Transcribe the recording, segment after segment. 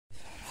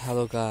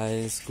Hello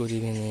guys, good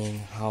evening.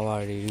 How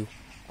are you?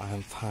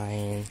 I'm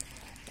fine.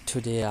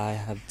 Today I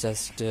have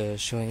just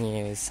showing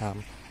you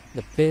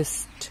the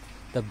best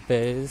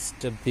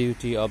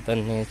beauty of the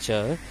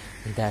nature.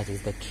 That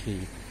is the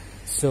tree.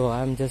 So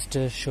I'm just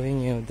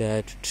showing you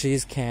that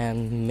trees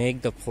can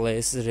make the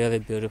place really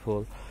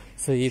beautiful.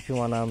 So if you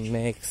wanna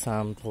make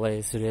some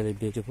place really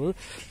beautiful,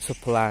 so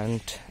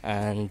plant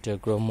and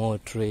grow more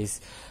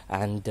trees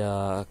and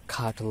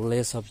cut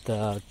less of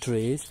the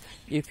trees.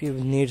 If you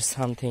need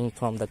something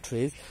from the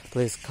trees,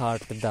 please cut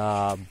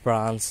the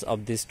branch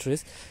of these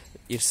trees.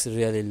 It's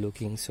really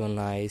looking so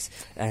nice,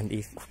 and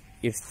if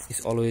it's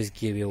always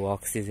give you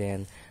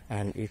oxygen,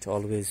 and it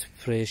always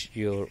fresh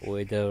your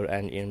weather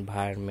and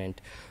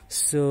environment.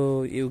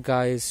 So you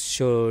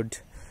should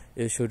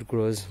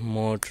grow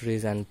more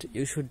trees, and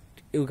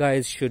you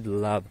guys should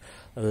love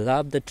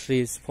the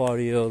trees for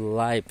your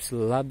lives,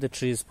 love the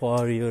trees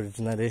for your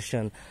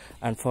generation,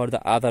 and for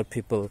the other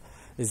people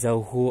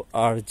who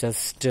are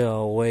just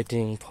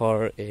waiting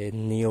for a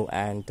new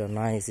and a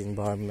nice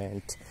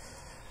environment.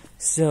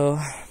 So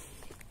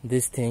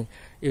this thing,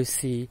 you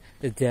see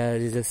there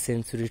is a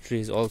century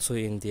trees also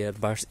in there,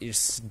 but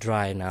it's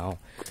dry now.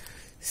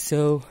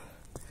 So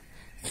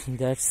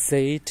that's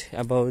it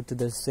about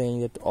the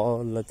saying that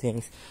all the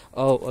things.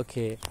 Oh,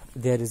 okay,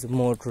 there is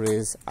more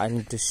trees I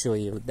need to show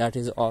you. That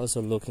is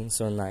also looking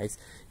so nice.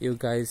 You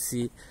guys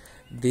see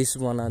this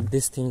one,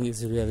 this thing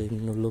is really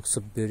looks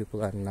so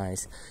beautiful and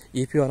nice.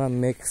 If you wanna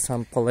make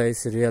some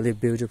place really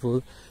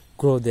beautiful,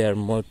 grow there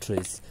more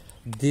trees.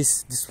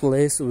 This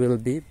place will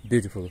be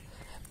beautiful.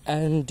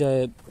 And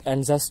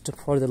just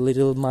for the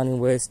little money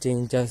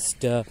wasting,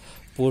 just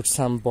put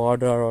some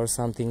border or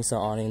something so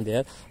on in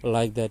there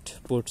like that.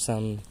 Put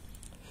some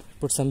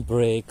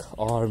brick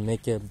or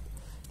make a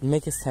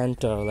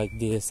center like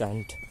this,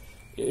 and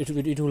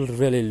it will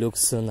really look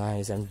so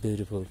nice and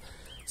beautiful.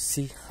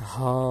 See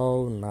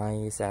how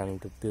nice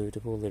and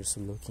beautiful it's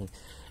looking.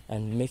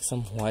 And make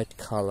some white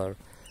color.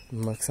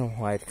 This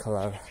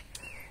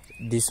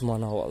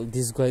one,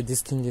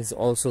 this thing is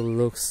also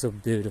looks so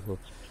beautiful.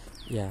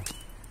 Yeah.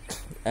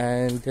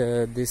 And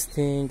this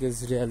thing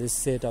is really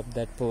set up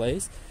that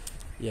place.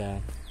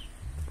 Yeah.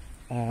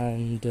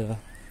 And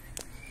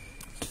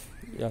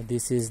yeah,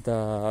 this is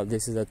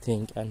the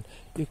thing, and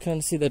you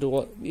can see that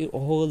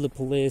all the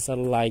place are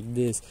like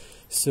this.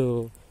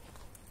 So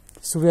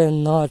we are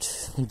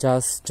not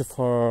just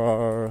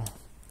for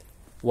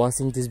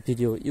watching this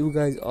video. You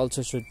guys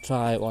also should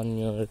try on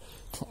your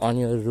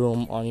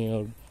room, on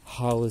your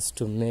house,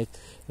 to make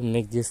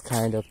this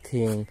kind of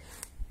thing.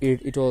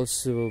 It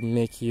also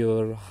make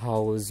your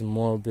house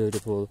more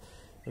beautiful,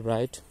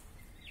 right?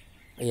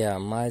 Yeah,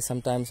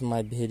 sometimes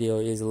my video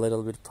is a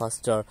little bit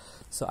faster,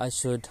 so I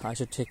should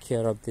take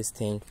care of this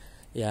thing.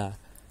 Yeah,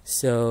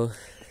 so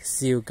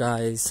see you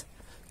guys.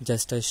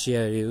 Just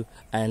share you,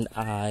 and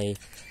I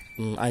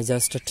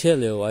just tell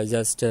you, I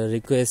just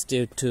request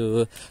you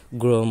to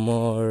grow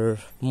more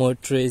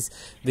trees,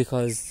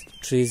 because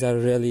trees are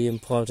really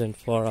important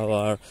for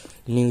our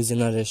new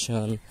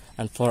generation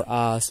and for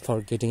us,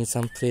 for getting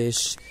some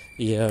fresh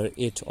air.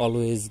 It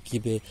always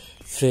give a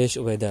fresh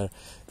weather,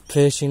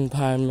 fresh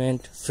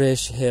environment,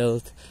 fresh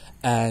health,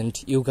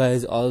 and you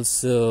guys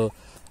also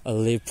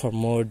live for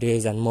more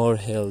days and more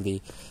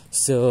healthy.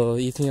 So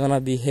if you wanna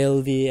be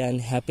healthy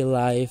and happy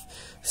life,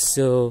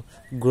 so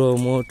grow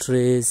more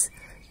trees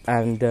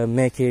and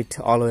make it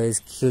always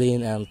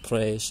clean and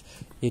fresh.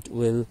 It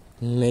will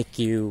make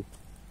you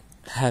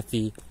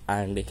happy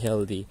and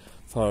healthy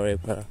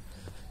forever.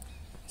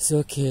 So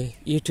okay,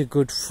 eat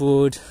good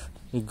food,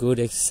 good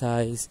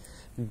exercise,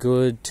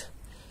 good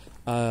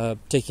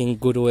taking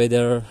good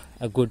weather,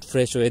 a good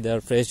fresh weather,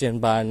 fresh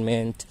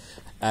environment,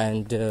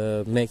 and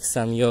make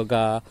some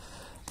yoga,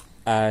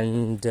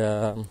 and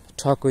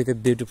talk with a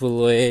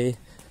beautiful way,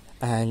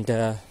 and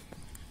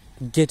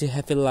get a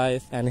happy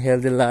life and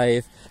healthy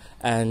life.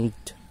 And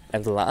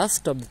at the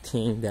last of the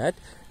thing, that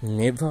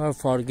never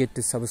forget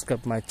to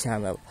subscribe my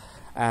channel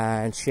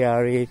and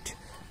share it,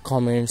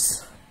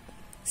 comments.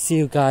 See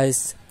you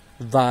guys,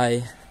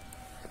 bye.